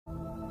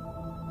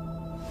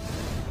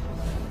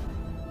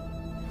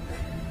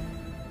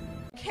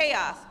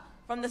chaos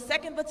from the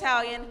 2nd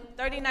Battalion,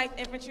 39th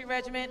Infantry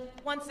Regiment,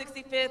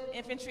 165th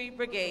Infantry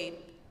Brigade.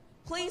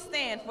 Please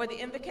stand for the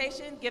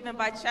invocation given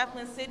by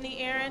Chaplain Sidney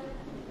Aaron.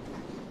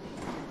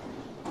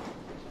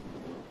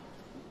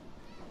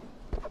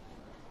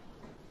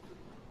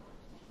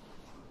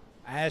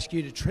 I ask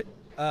you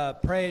to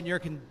pray in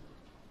your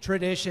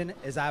tradition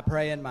as I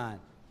pray in mine.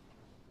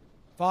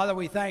 Father,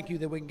 we thank you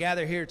that we can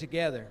gather here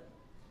together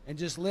and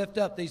just lift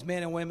up these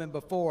men and women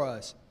before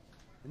us.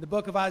 In the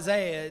book of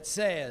Isaiah, it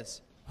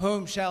says,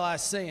 "Whom shall I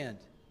send?"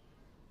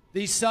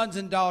 These sons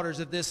and daughters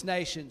of this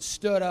nation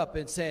stood up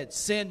and said,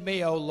 "Send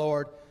me, O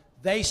Lord."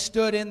 They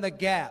stood in the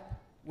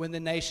gap when the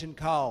nation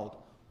called.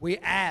 We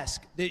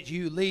ask that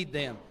you lead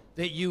them,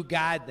 that you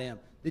guide them,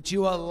 that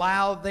you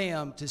allow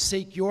them to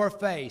seek your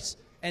face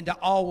and to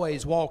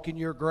always walk in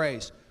your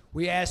grace.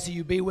 We ask that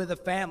you be with the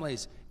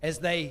families as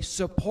they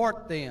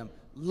support them,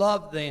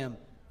 love them,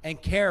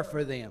 and care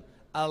for them.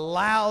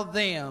 Allow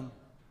them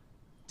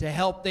to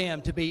help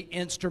them to be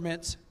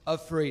instruments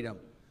of freedom.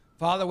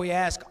 Father, we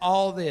ask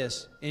all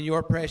this in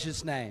your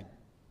precious name.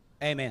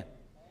 Amen.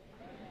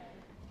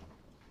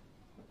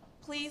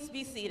 Please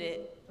be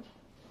seated.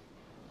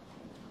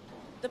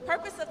 The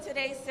purpose of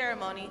today's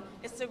ceremony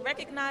is to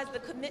recognize the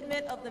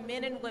commitment of the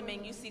men and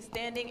women you see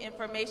standing in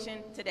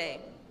formation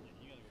today.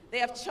 They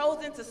have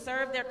chosen to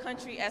serve their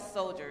country as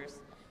soldiers.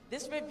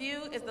 This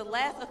review is the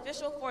last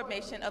official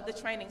formation of the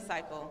training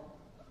cycle.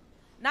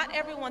 Not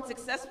everyone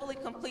successfully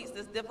completes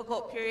this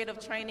difficult period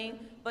of training,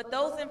 but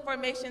those in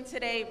formation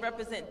today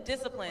represent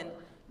disciplined,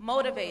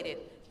 motivated,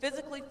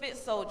 physically fit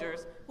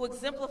soldiers who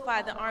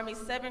exemplify the Army's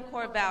 7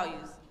 core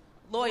values: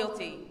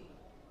 loyalty,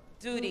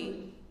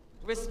 duty,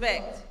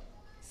 respect,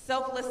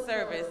 selfless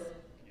service,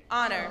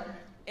 honor,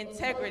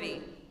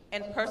 integrity,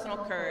 and personal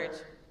courage.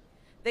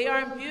 They are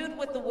imbued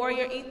with the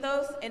warrior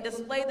ethos and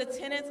display the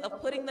tenets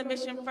of putting the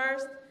mission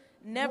first,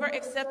 never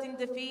accepting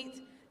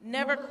defeat,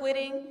 never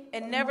quitting,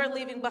 and never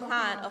leaving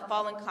behind a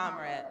fallen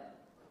comrade.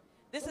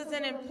 This is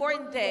an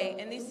important day,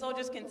 and these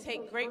soldiers can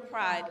take great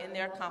pride in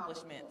their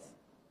accomplishments.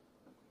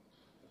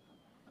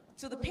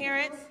 To the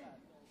parents,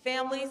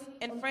 families,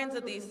 and friends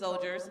of these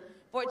soldiers,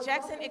 Fort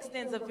Jackson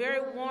extends a very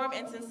warm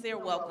and sincere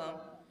welcome.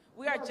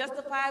 We are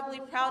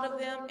justifiably proud of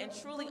them and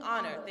truly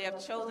honored they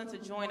have chosen to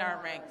join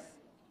our ranks.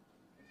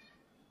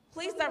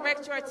 Please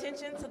direct your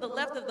attention to the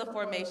left of the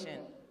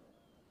formation.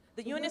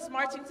 The units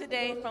marching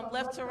today from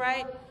left to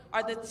right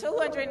are the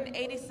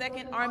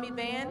 282nd Army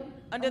Band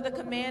under the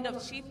command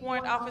of Chief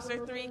Warrant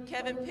Officer 3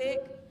 Kevin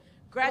Pick,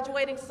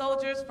 graduating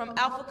soldiers from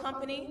Alpha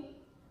Company,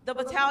 the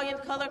Battalion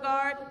Color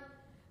Guard,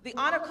 the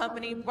Honor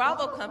Company,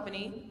 Bravo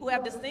Company, who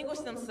have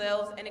distinguished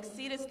themselves and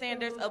exceeded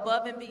standards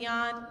above and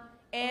beyond,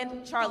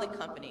 and Charlie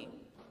Company.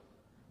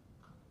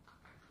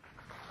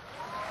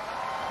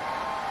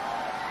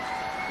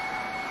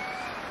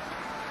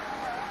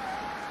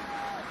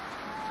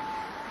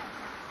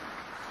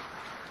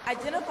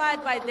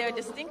 Identified by their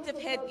distinctive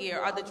headgear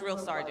are the drill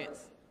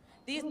sergeants.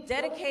 These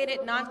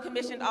dedicated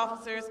non-commissioned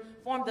officers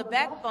form the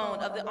backbone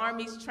of the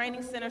Army's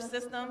training center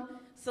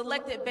system,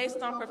 selected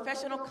based on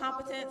professional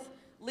competence,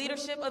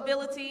 leadership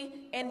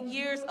ability, and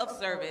years of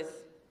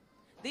service.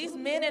 These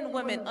men and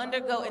women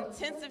undergo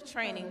intensive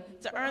training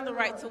to earn the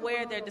right to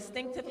wear their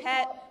distinctive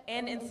hat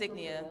and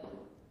insignia.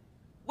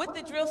 With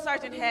the drill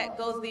sergeant hat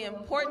goes the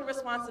important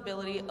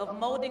responsibility of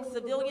molding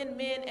civilian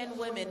men and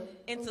women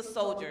into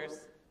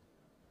soldiers.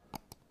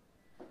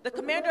 The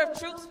commander of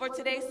troops for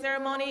today's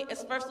ceremony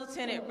is First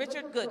Lieutenant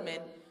Richard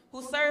Goodman,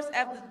 who serves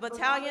as the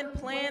Battalion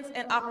Plans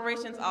and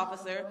Operations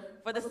Officer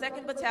for the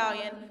 2nd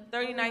Battalion,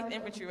 39th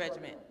Infantry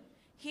Regiment.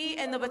 He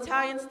and the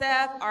battalion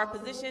staff are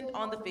positioned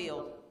on the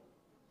field.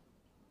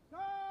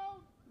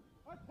 Down,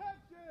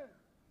 attention!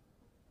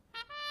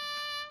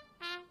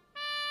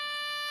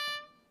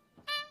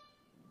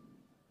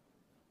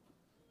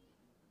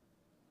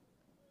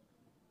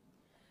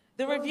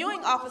 The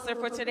reviewing officer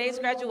for today's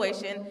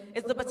graduation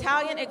is the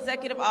Battalion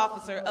Executive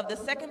Officer of the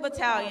 2nd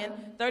Battalion,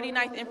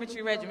 39th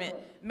Infantry Regiment,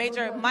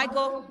 Major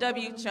Michael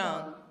W.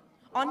 Chung.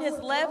 On his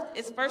left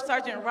is First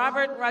Sergeant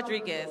Robert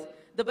Rodriguez,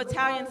 the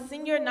battalion's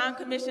senior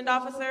non-commissioned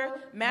officer,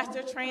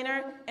 master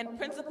trainer, and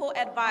principal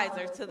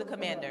advisor to the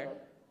commander.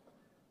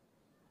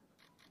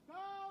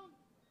 Down,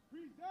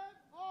 present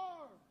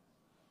arms!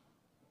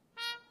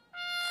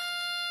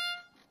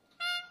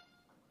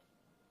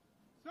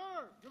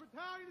 Sir, your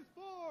battalion is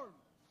formed.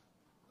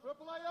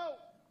 Triple AO.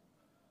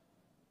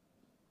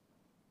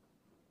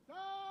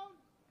 Down,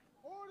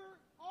 order,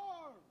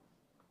 arms.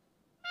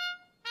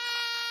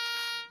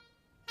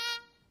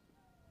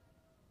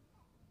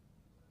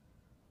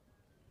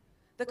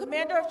 The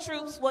commander of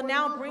troops will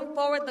now bring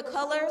forward the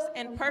colors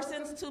and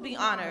persons to be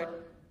honored.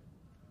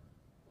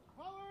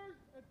 Colors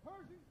and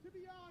persons to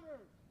be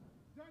honored.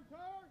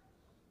 Center,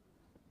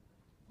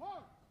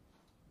 march.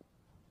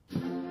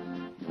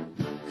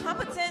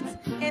 Competence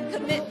and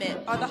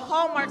commitment are the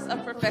hallmarks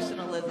of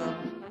professionalism.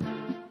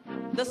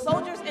 The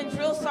soldiers and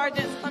drill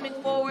sergeants coming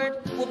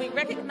forward will be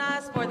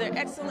recognized for their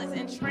excellence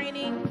in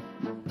training,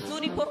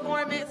 duty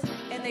performance,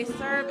 and they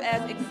serve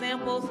as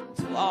examples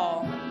to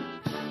all.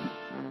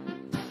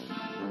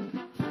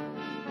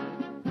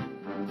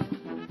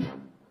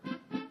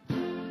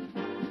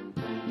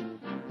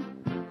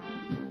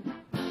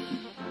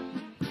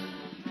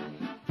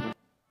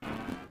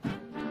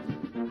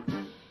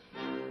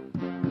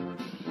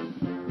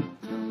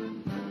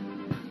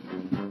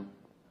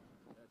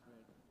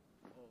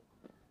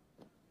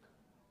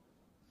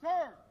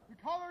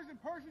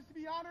 persons to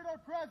be honored are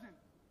present.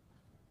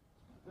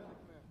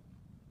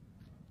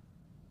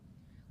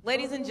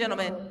 Ladies and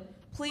gentlemen,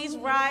 please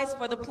rise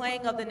for the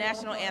playing of the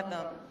national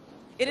anthem.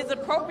 It is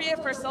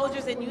appropriate for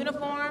soldiers in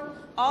uniform,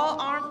 all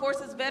armed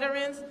forces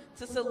veterans,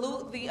 to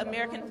salute the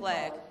American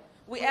flag.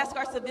 We ask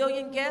our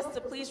civilian guests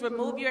to please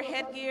remove your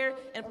headgear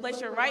and place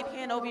your right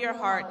hand over your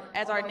heart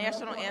as our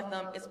national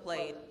anthem is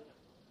played.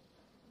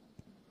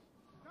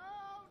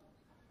 Down,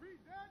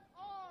 present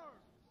arms.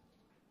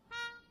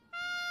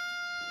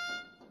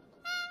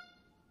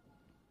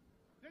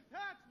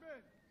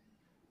 Detachment,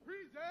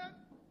 present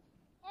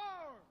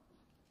arms.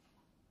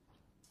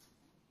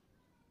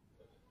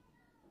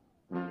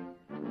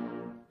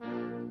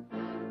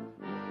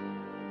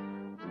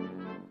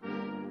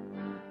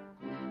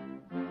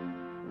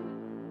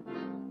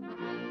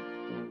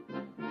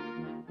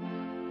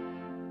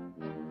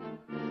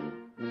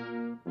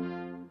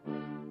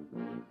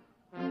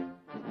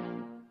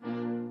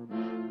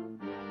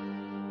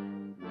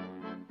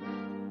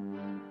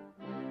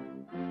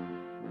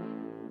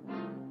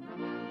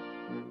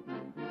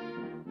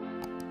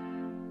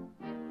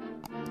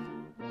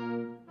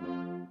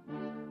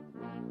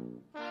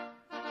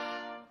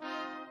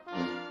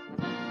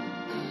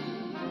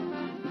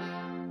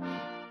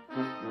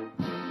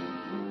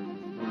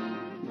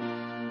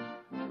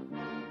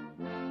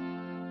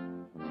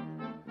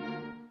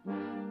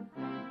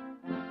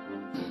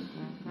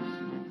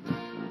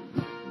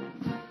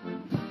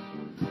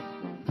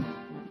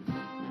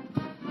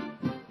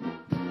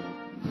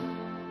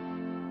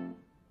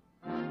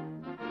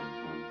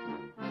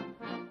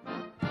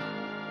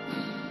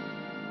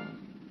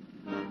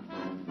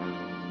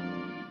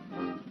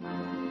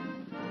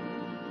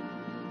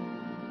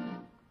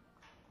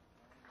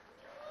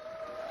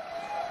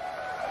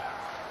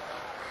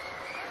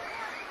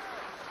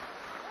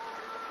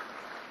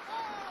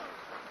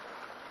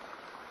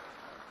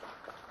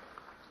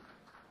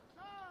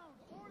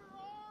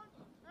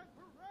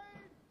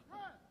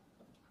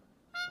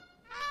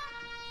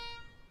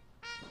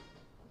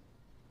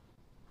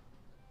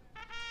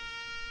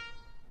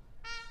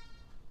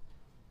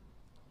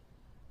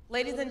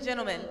 Ladies and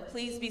gentlemen,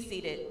 please be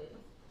seated.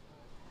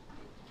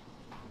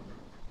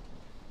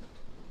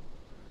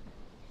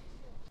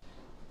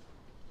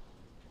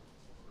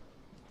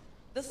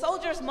 The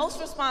soldiers most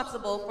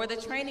responsible for the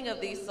training of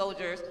these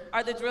soldiers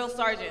are the drill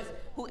sergeants,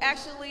 who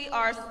actually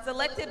are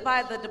selected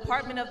by the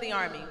Department of the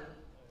Army.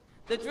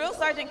 The drill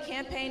sergeant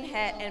campaign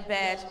hat and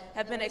badge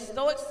have been a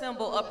stoic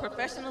symbol of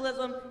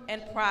professionalism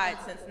and pride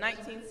since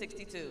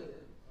 1962.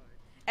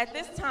 At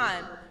this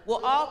time, will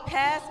all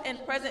past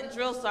and present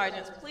drill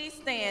sergeants please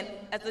stand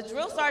as the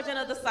drill sergeant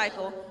of the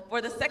cycle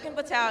for the 2nd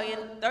Battalion,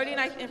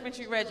 39th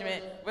Infantry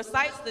Regiment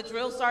recites the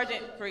drill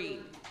sergeant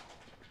creed.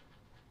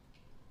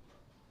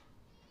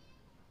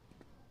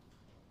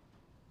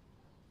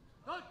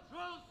 The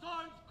drill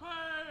sergeant's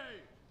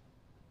creed.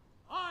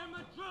 I'm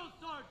a drill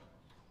sergeant.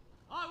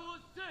 I will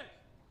assist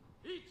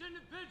each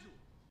individual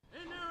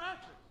in their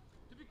efforts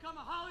to become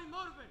a highly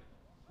motivated,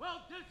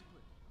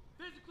 well-disciplined,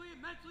 physically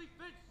and mentally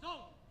fit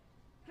soldier,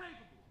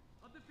 capable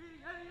of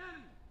defeating any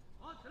enemy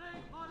on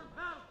today's modern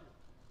battlefield.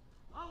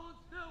 I will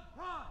instill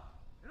pride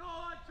in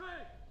all I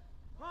train,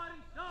 pride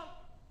in self,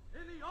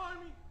 in the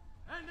Army,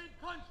 and in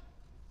country.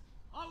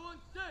 I will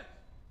insist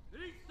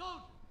that each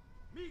soldier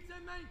meets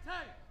and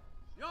maintains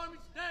the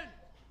Army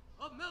standards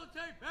of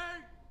military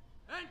bearing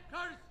and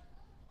courtesy,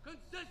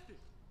 consistent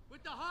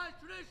with the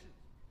highest traditions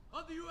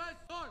of the U.S.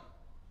 Army.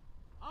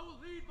 I will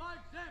lead by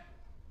example,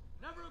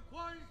 never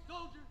requiring a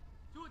soldier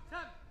to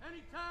attempt any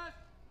task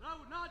that I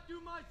would not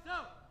do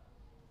myself.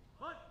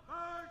 But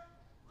first,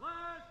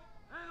 last,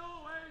 and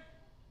always,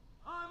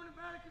 I'm an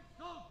American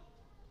soldier,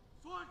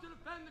 sworn to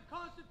defend the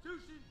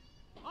Constitution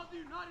of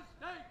the United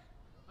States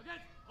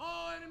against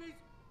all enemies,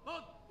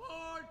 both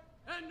foreign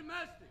and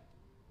domestic.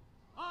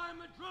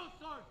 I'm a drill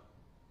sergeant.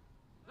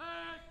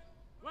 This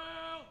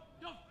will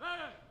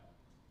defend.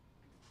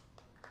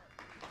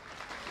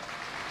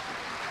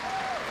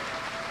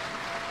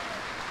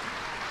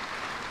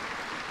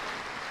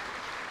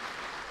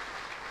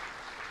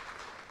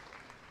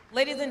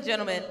 Ladies and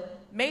gentlemen,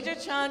 Major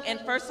Chung and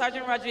First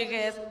Sergeant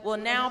Rodriguez will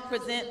now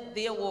present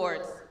the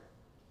awards.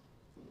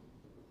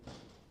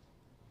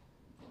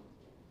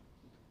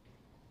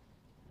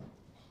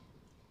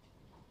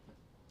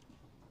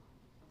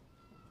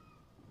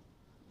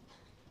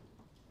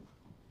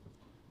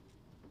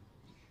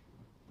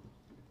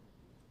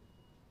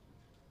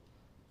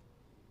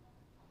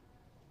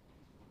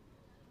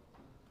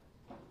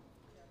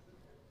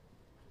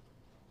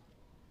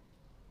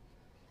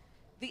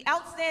 The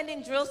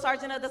outstanding drill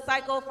sergeant of the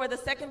cycle for the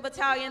 2nd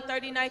Battalion,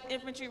 39th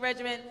Infantry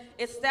Regiment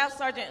is Staff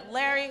Sergeant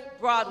Larry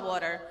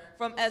Broadwater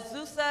from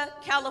Azusa,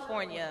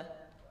 California.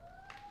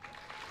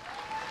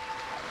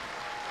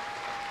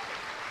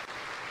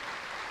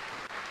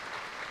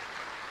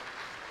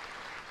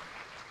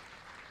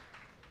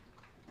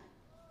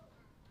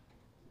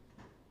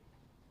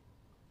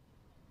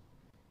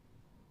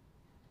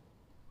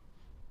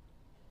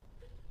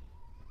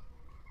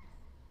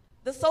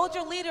 The The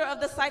soldier leader of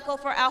the Cycle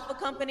for Alpha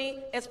Company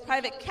is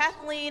Private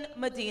Kathleen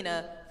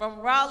Medina from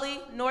Raleigh,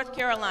 North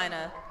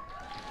Carolina.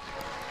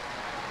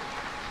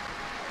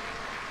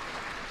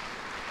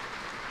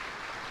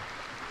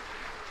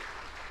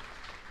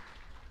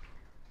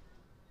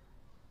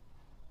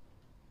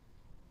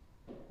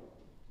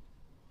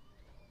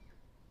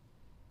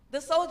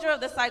 The soldier of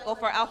the Cycle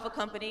for Alpha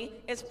Company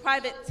is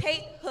Private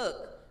Tate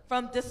Hook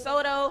from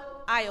DeSoto,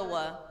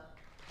 Iowa.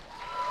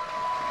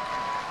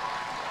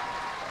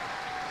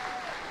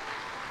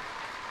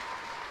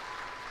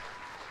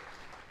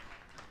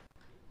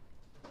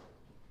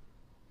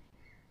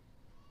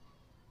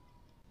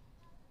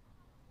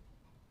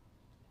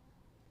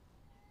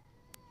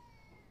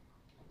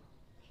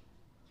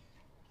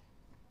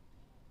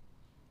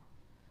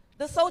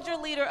 The soldier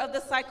leader of the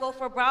Cycle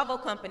for Bravo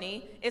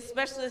Company is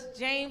Specialist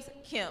James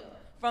Kemp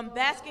from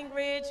Basking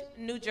Ridge,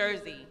 New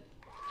Jersey.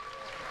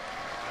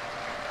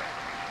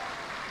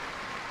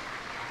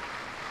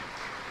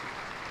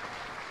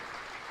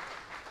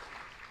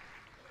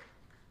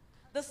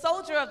 The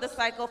soldier of the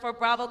Cycle for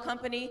Bravo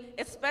Company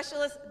is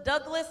Specialist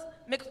Douglas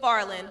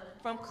McFarland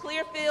from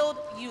Clearfield,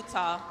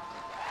 Utah.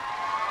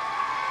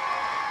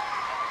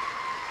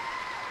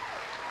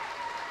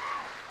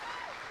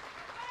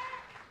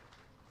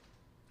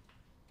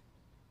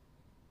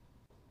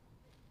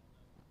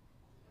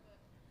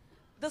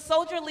 The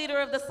soldier leader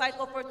of the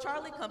Cycle for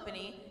Charlie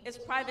Company is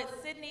Private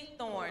Sidney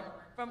Thorne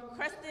from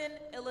Creston,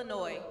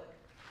 Illinois.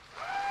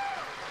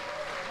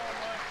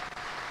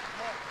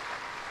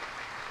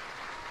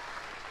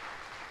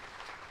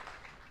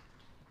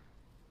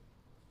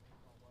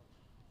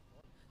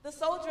 The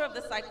soldier of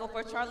the Cycle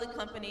for Charlie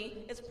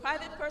Company is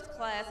Private First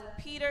Class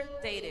Peter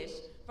Dadish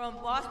from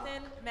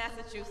Boston,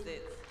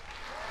 Massachusetts.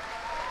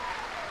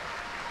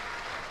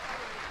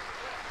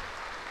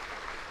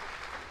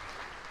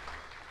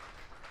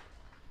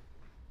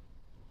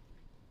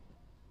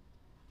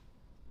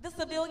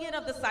 The civilian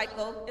of the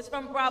Cycle is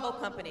from Bravo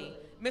Company,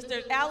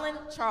 Mr. Alan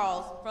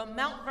Charles from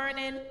Mount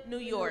Vernon, New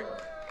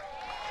York.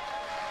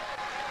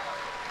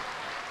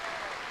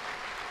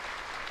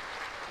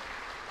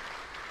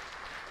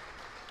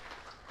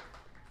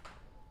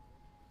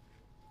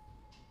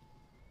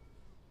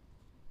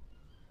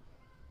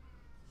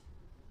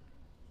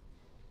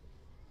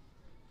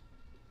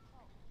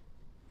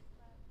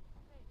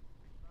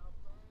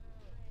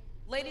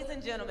 Ladies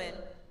and gentlemen,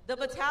 the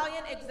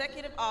Battalion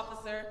Executive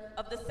Officer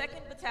of the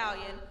 2nd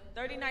Battalion,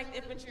 39th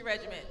Infantry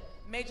Regiment,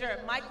 Major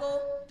Michael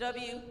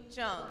W.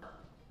 Chung.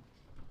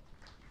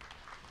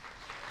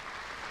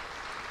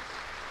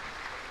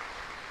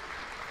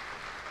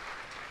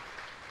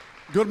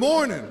 Good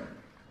morning.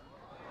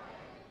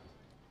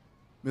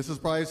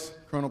 Mrs. Price,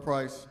 Colonel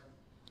Price,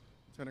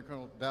 Lieutenant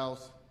Colonel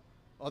Dowse,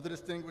 other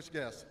distinguished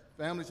guests,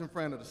 families and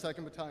friends of the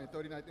 2nd Battalion,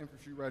 39th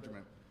Infantry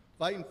Regiment,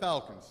 Fighting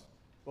Falcons,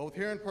 both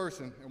here in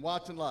person and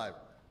watching live.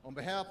 On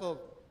behalf of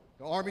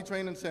the Army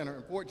Training Center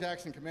and Fort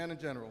Jackson Commanding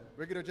General,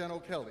 Brigadier General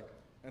Kelly,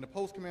 and the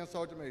Post Command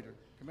Sergeant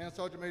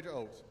Major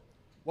Oates,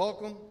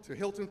 welcome to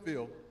Hilton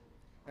Field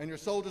and your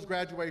soldiers'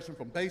 graduation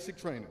from basic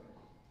training.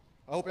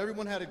 I hope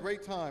everyone had a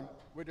great time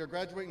with their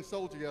graduating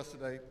soldier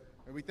yesterday,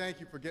 and we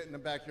thank you for getting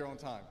them back here on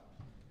time.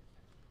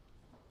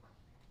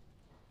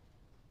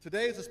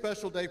 Today is a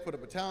special day for the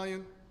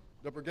battalion,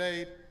 the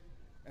brigade,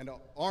 and the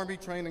Army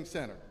Training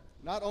Center.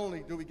 Not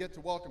only do we get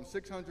to welcome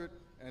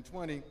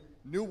 620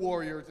 new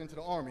warriors into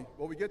the Army,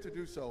 but we get to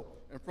do so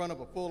in front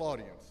of a full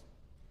audience.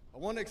 I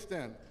want to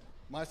extend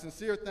my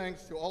sincere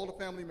thanks to all the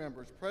family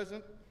members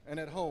present and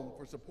at home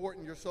for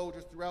supporting your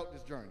soldiers throughout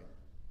this journey.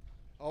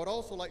 I would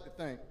also like to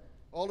thank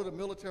all of the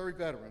military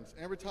veterans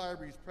and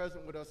retirees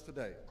present with us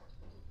today.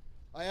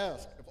 I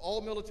ask if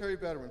all military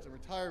veterans and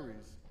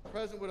retirees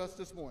present with us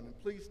this morning,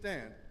 please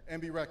stand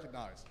and be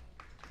recognized.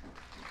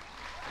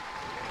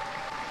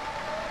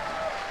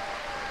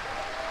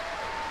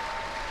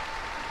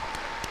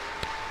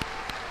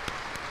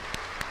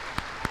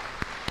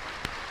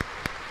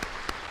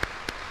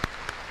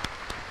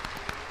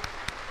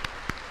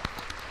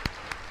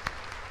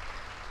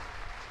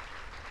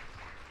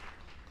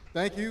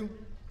 Thank you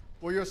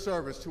for your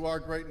service to our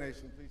great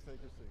nation. Please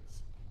take your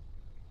seats.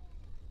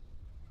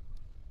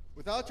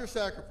 Without your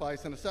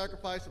sacrifice and the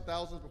sacrifice of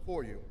thousands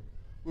before you,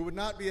 we would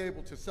not be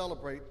able to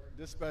celebrate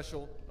this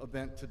special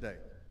event today.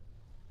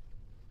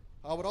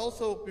 I would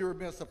also be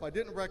remiss if I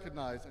didn't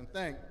recognize and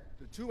thank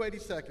the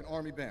 282nd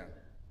Army Band.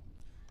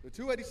 The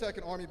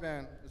 282nd Army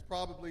Band is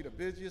probably the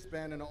busiest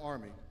band in the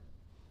Army,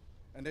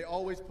 and they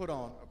always put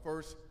on a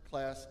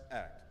first-class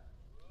act.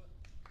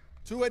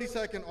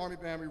 282nd Army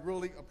Band, we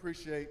really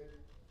appreciate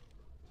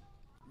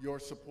your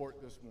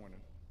support this morning.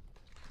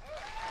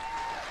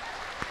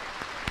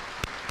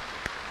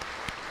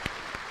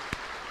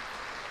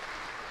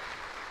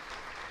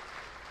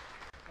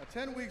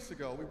 10 weeks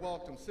ago, we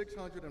welcomed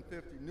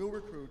 650 new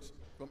recruits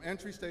from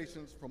entry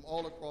stations from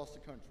all across the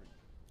country.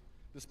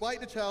 Despite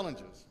the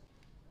challenges,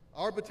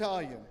 our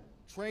battalion,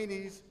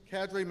 trainees,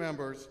 cadre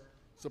members,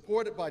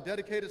 supported by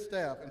dedicated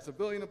staff and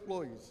civilian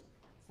employees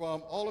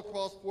from all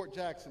across Fort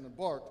Jackson,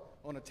 embarked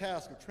on a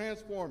task of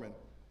transforming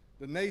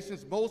the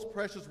nation's most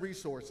precious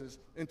resources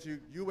into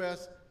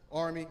U.S.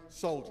 Army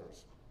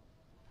soldiers.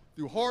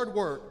 Through hard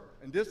work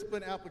and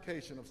disciplined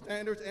application of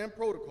standards and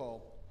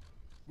protocol,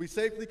 we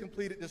safely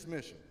completed this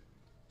mission.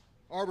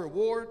 Our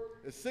reward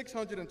is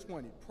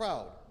 620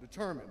 proud,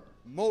 determined,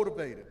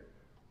 motivated,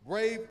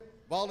 brave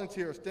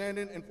volunteers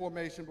standing in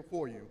formation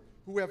before you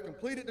who have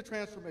completed the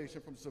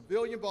transformation from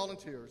civilian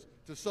volunteers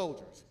to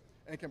soldiers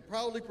and can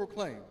proudly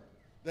proclaim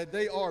that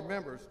they are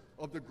members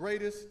of the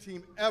greatest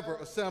team ever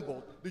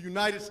assembled, the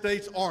United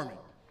States Army.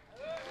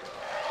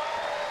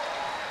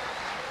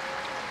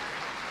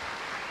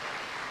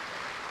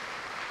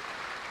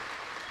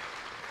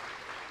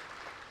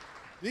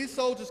 These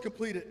soldiers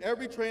completed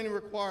every training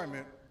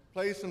requirement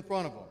placed in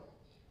front of them,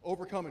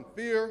 overcoming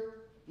fear,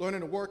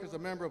 learning to work as a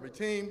member of a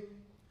team,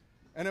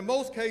 and in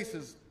most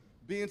cases,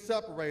 being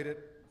separated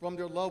from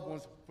their loved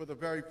ones for the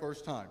very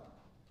first time.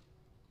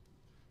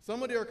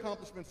 Some of their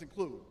accomplishments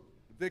include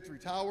the Victory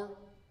Tower,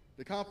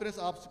 the Confidence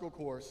Obstacle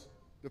Course,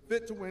 the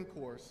Fit to Win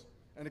course,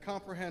 and the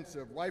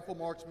comprehensive rifle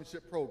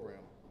marksmanship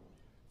program,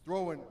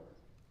 throwing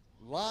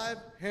live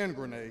hand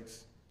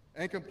grenades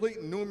and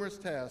completing numerous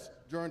tasks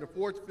during the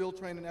Ford Field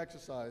training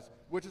exercise,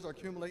 which is our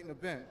accumulating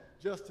event,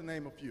 just to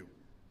name a few.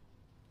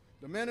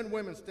 The men and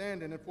women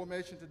standing in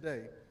formation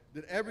today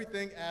did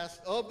everything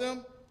asked of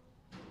them,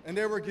 and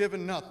they were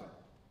given nothing.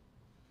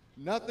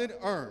 Nothing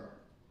earned,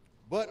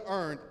 but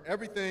earned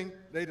everything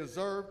they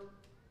deserved,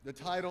 the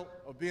title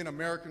of being an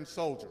American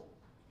soldier.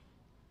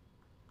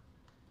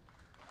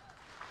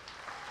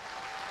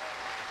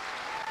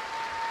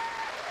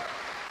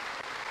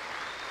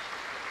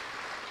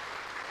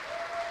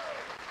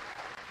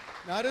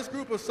 Now, this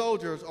group of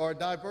soldiers are a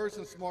diverse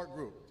and smart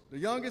group. The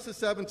youngest is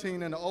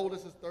 17 and the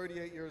oldest is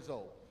 38 years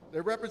old.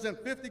 They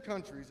represent 50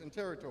 countries and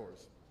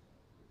territories.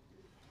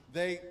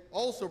 They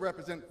also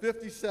represent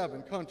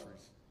 57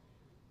 countries.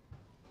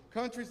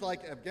 Countries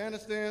like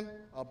Afghanistan,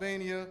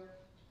 Albania,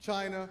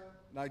 China,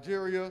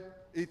 Nigeria,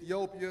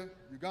 Ethiopia,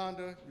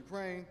 Uganda,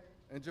 Ukraine,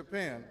 and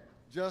Japan,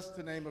 just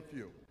to name a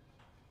few.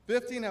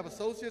 15 have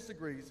associate's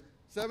degrees,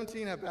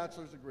 17 have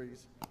bachelor's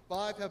degrees,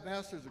 5 have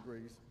master's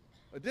degrees.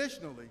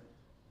 Additionally,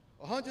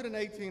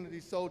 118 of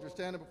these soldiers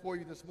standing before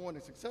you this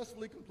morning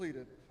successfully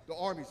completed the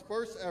Army's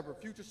first ever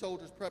Future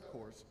Soldiers Prep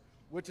Course,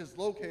 which is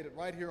located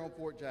right here on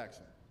Fort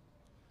Jackson.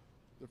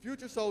 The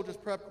Future Soldiers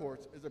Prep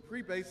Course is a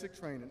pre-basic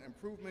training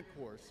improvement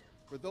course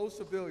for those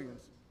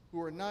civilians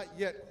who are not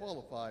yet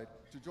qualified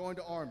to join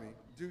the Army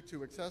due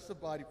to excessive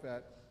body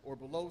fat or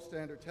below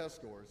standard test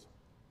scores.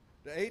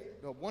 The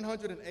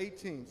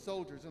 118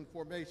 soldiers in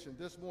formation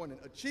this morning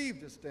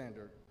achieved this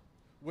standard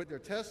with their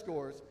test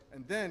scores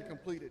and then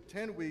completed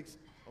 10 weeks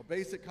of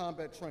basic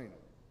combat training.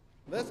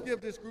 Let's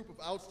give this group of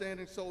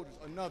outstanding soldiers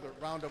another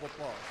round of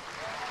applause.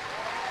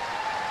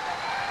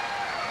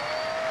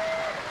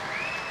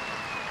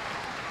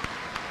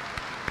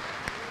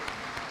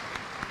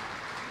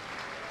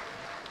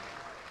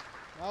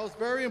 Now, it's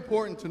very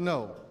important to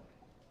know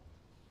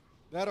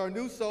that our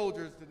new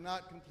soldiers did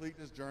not complete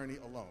this journey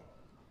alone.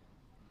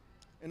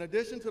 In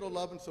addition to the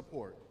love and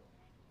support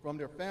from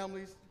their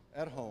families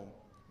at home,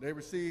 they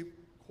received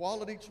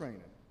quality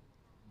training,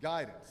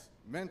 guidance,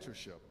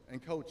 mentorship,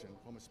 and coaching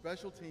from a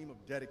special team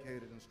of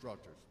dedicated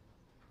instructors.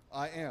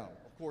 I am,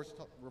 of course,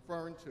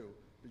 referring to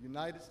the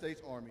United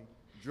States Army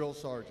drill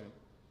sergeant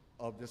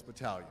of this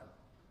battalion.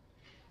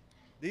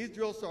 These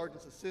drill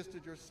sergeants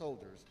assisted your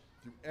soldiers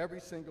through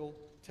every single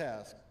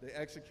task they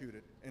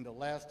executed in the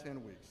last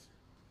 10 weeks.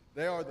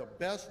 They are the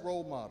best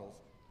role models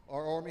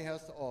our Army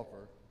has to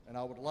offer, and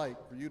I would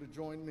like for you to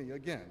join me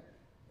again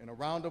in a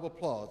round of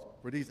applause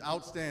for these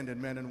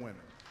outstanding men and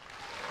women.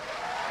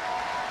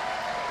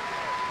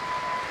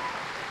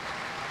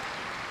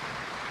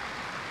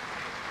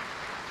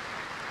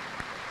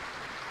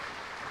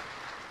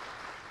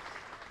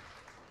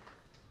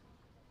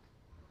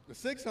 The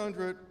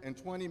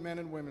 620 men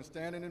and women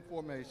standing in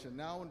formation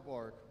now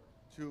embark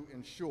to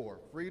ensure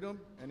freedom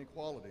and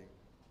equality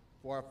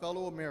for our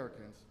fellow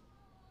Americans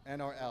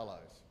and our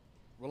allies,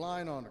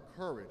 relying on the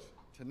courage,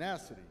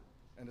 tenacity,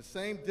 and the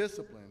same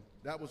discipline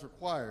that was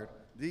required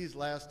these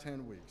last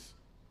 10 weeks.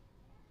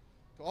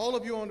 To all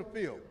of you on the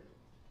field,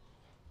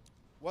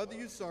 whether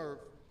you serve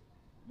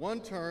one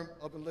term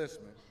of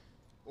enlistment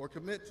or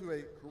commit to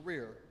a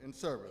career in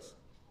service,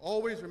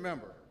 always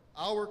remember,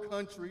 our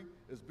country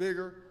is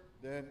bigger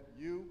than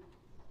you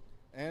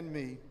and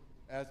me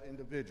as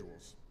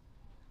individuals.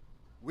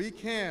 We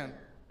can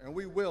and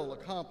we will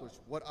accomplish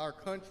what our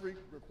country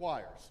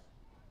requires.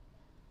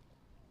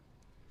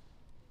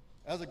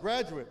 As a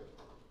graduate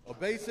of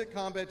basic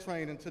combat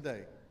training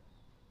today,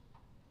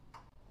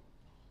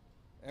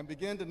 and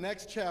begin the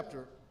next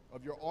chapter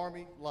of your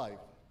Army life,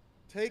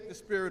 take the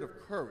spirit of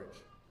courage,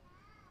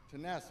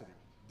 tenacity,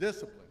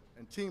 discipline,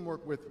 and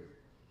teamwork with you.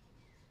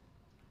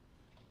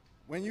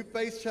 When you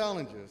face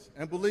challenges,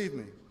 and believe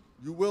me,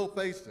 you will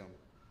face them,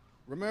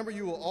 remember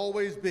you will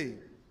always be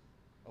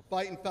a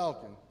fighting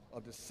falcon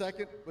of the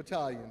 2nd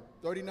Battalion,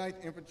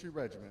 39th Infantry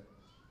Regiment.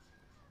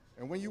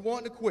 And when you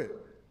want to quit,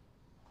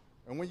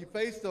 and when you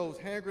face those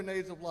hand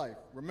grenades of life,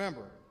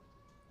 remember,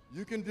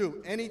 You can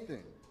do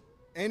anything,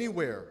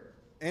 anywhere,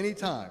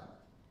 anytime,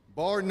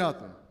 bar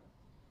nothing.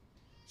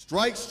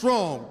 Strike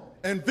strong,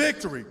 and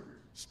victory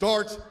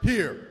starts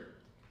here.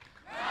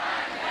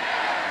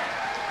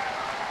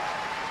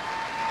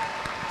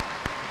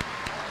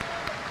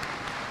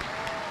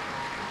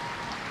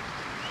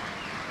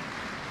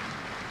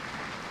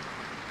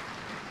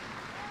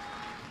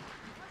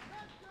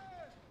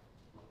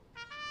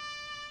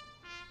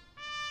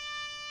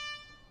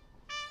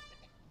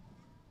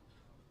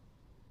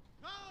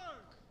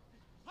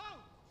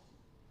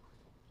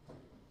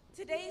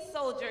 Today's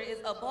soldier is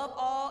above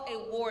all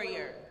a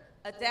warrior,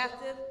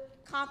 adaptive,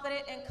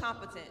 confident, and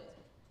competent.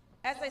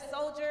 As a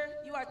soldier,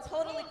 you are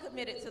totally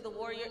committed to the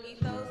warrior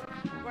ethos,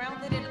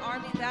 grounded in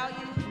Army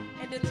values,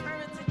 and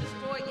determined to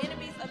destroy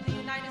enemies of the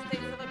United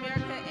States of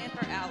America and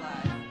her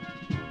allies.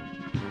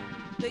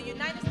 The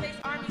United States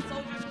Army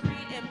Soldiers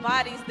Creed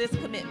embodies this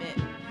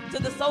commitment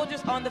to the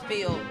soldiers on the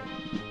field.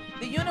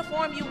 The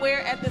uniform you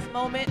wear at this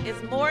moment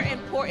is more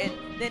important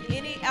than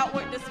any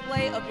outward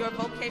display of your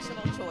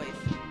vocational choice.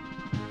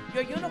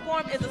 Your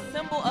uniform is a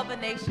symbol of a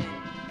nation,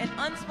 an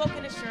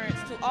unspoken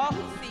assurance to all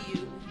who see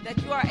you that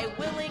you are a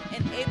willing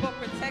and able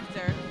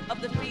protector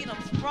of the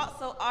freedoms fought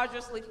so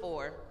arduously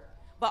for,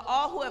 by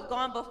all who have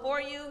gone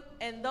before you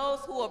and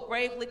those who will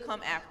bravely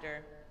come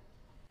after.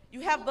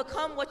 You have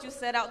become what you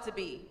set out to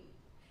be,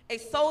 a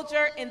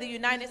soldier in the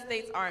United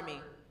States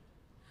Army.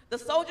 The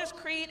Soldier's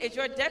Creed is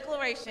your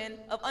declaration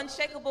of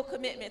unshakable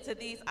commitment to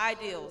these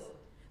ideals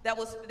that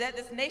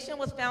this nation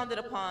was founded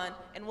upon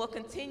and will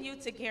continue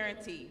to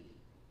guarantee.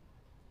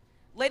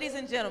 Ladies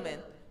and gentlemen,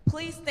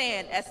 please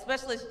stand as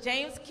Specialist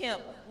James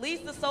Kemp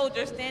leads the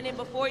soldiers standing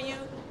before you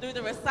through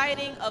the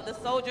reciting of the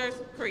Soldier's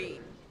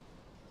Creed.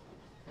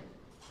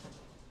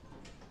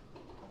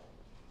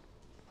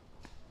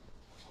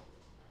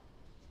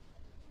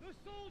 The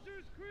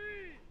Soldier's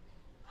Creed!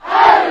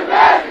 I am an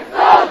American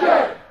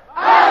soldier!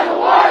 I am a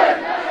warrior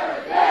of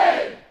the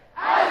brigade!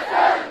 I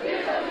serve the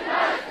people of the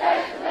United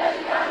States and live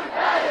the Army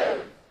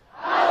values!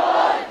 I will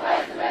always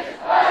place the mission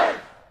first!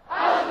 I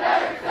will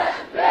never accept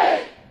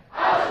defeat! I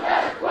will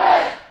never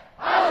quit!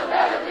 I will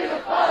never leave a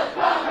fallen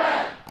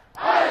comrade!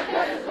 I am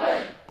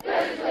disciplined,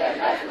 physically and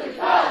mentally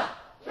tough,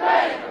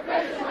 trained and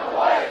proficient in my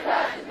warrior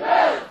tasks and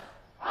drills.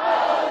 I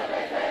will always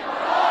maintain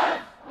my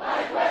arms, my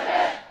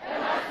equipment,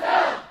 and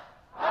myself.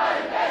 I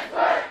am an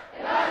expert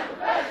and I am a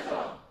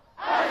professional.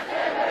 I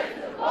stand ready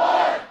to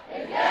deploy,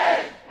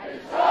 engage, and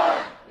destroy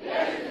the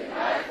enemies of the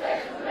United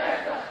States of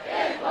America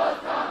in close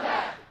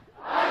combat.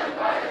 I am a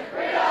guardian of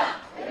freedom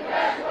and a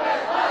American way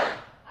of life.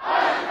 I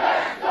am an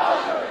American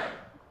soldier.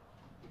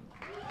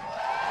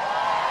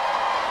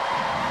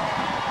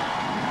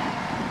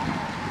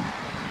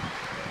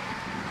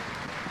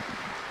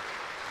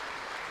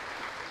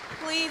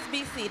 Please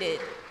be seated.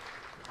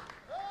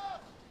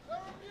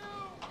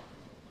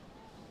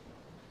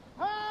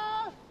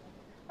 Pass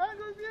and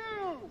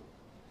review!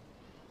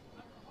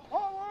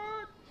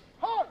 Forward,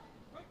 halt!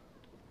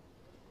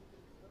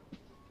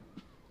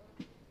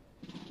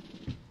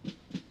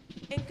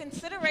 In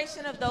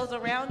consideration of those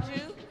around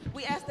you,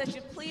 we ask that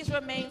you please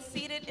remain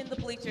seated in the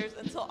bleachers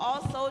until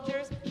all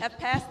soldiers have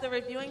passed the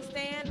reviewing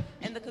stand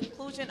and the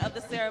conclusion of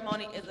the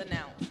ceremony is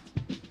announced.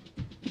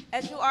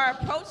 As you are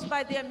approached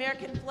by the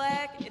American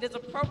flag, it is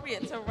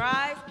appropriate to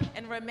rise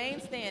and remain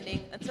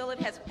standing until it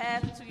has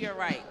passed to your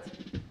right.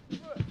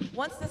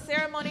 Once the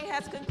ceremony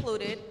has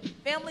concluded,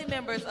 family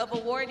members of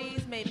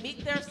awardees may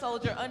meet their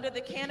soldier under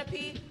the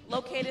canopy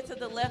located to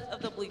the left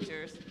of the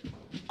bleachers.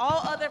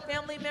 All other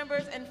family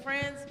members and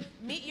friends,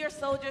 meet your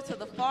soldier to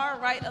the far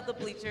right of the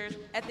bleachers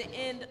at the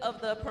end of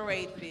the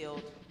parade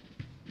field.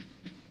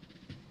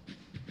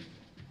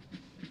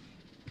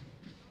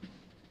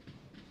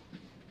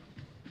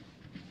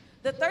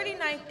 The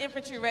 39th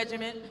Infantry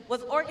Regiment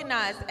was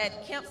organized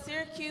at Camp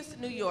Syracuse,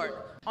 New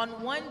York on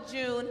 1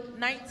 June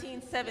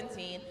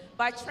 1917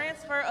 by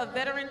transfer of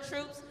veteran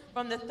troops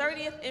from the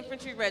 30th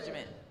Infantry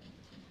Regiment.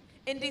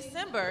 In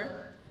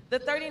December, the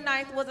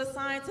 39th was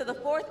assigned to the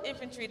 4th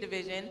Infantry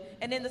Division,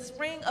 and in the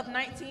spring of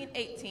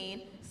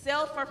 1918,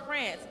 sailed for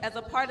France as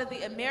a part of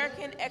the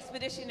American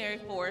Expeditionary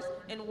Force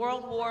in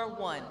World War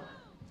I.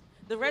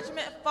 The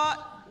regiment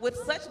fought with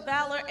such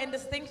valor and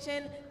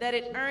distinction that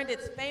it earned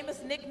its famous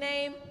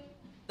nickname,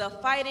 the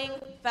Fighting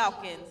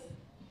Falcons.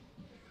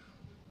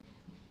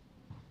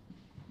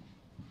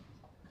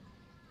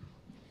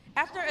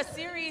 After a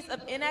series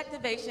of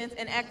inactivations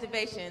and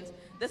activations,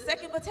 the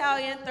 2nd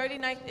Battalion,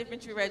 39th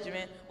Infantry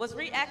Regiment was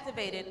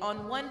reactivated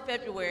on 1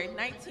 February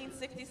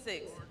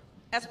 1966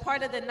 as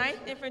part of the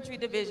 9th Infantry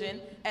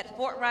Division at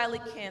Fort Riley,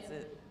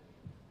 Kansas.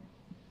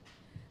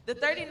 The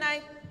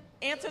 39th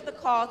answered the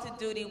call to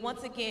duty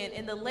once again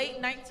in the late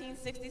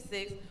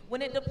 1966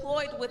 when it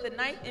deployed with the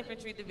 9th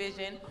Infantry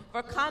Division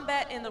for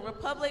combat in the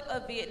Republic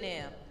of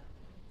Vietnam.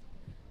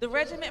 The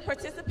regiment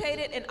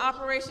participated in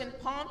Operation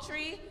Palm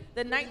Tree,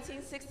 the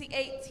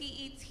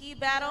 1968 TET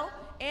battle,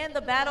 and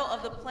the Battle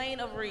of the Plain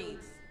of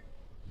Reeds.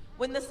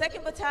 When the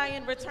 2nd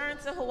Battalion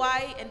returned to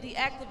Hawaii and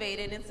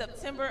deactivated in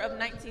September of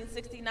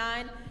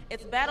 1969,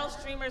 its battle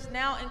streamers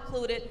now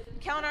included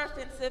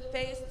Counteroffensive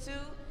Phase 2,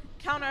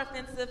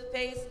 Counteroffensive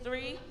Phase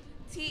 3,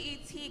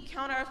 TET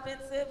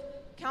Counteroffensive,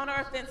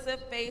 Counteroffensive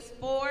Phase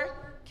 4,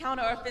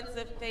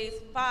 Counteroffensive Phase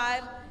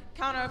 5,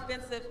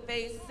 Counteroffensive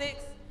Phase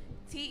 6,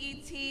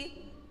 TET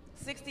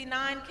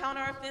 69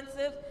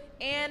 Counteroffensive,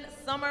 and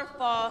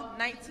Summer-Fall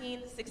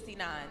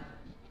 1969.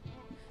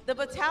 The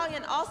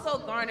battalion also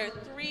garnered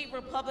 3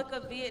 Republic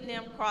of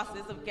Vietnam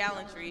Crosses of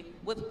Gallantry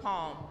with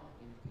Palm.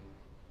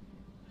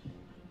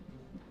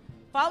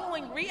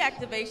 Following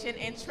reactivation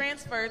and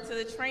transfer to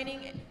the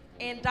Training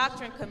and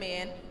Doctrine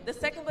Command, the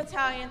 2nd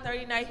Battalion,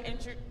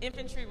 39th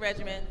Infantry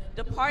Regiment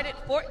departed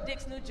Fort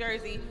Dix, New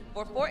Jersey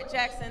for Fort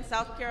Jackson,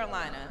 South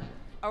Carolina,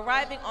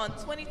 arriving on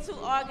 22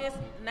 August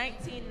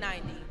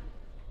 1990.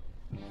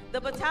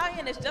 The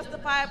battalion is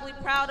justifiably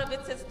proud of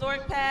its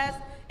historic past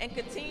and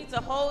continue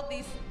to hold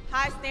these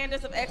high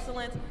standards of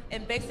excellence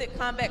in basic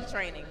combat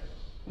training.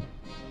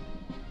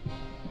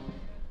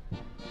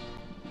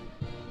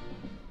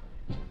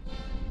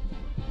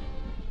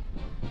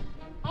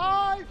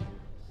 Eyes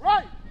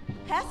right.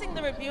 Passing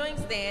the reviewing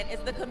stand is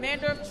the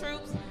Commander of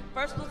Troops,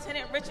 First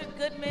Lieutenant Richard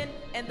Goodman,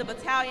 and the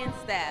battalion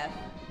staff.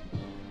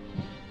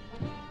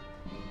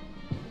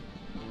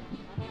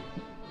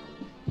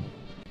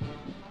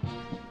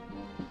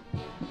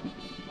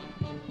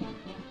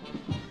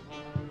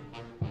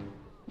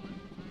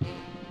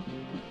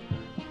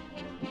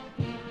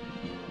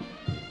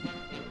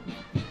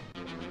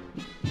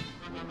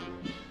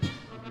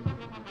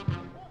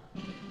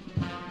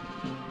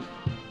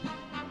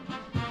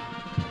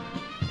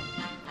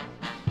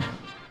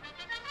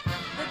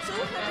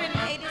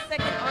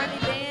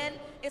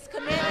 Is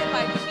commanded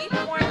by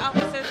Chief Warrant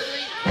Officer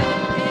 3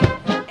 Hilton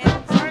Field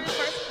and Sergeant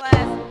First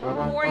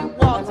Class Corey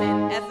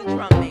Walton as the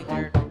drum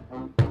major.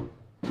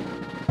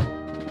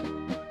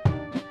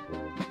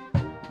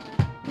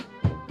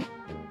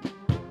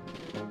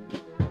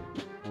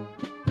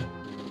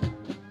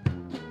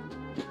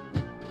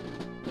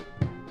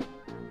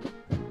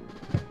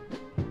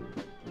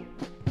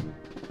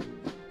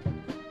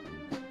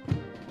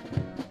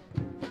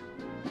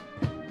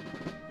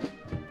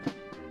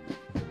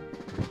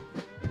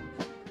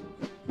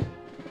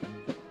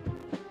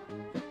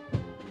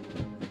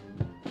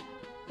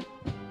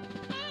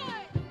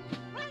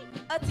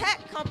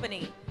 Attack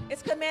Company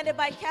is commanded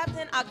by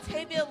Captain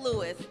Octavia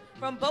Lewis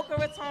from Boca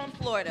Raton,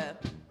 Florida.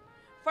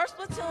 First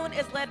Platoon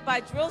is led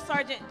by Drill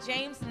Sergeant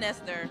James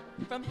Nestor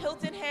from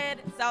Hilton Head,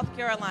 South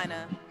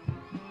Carolina.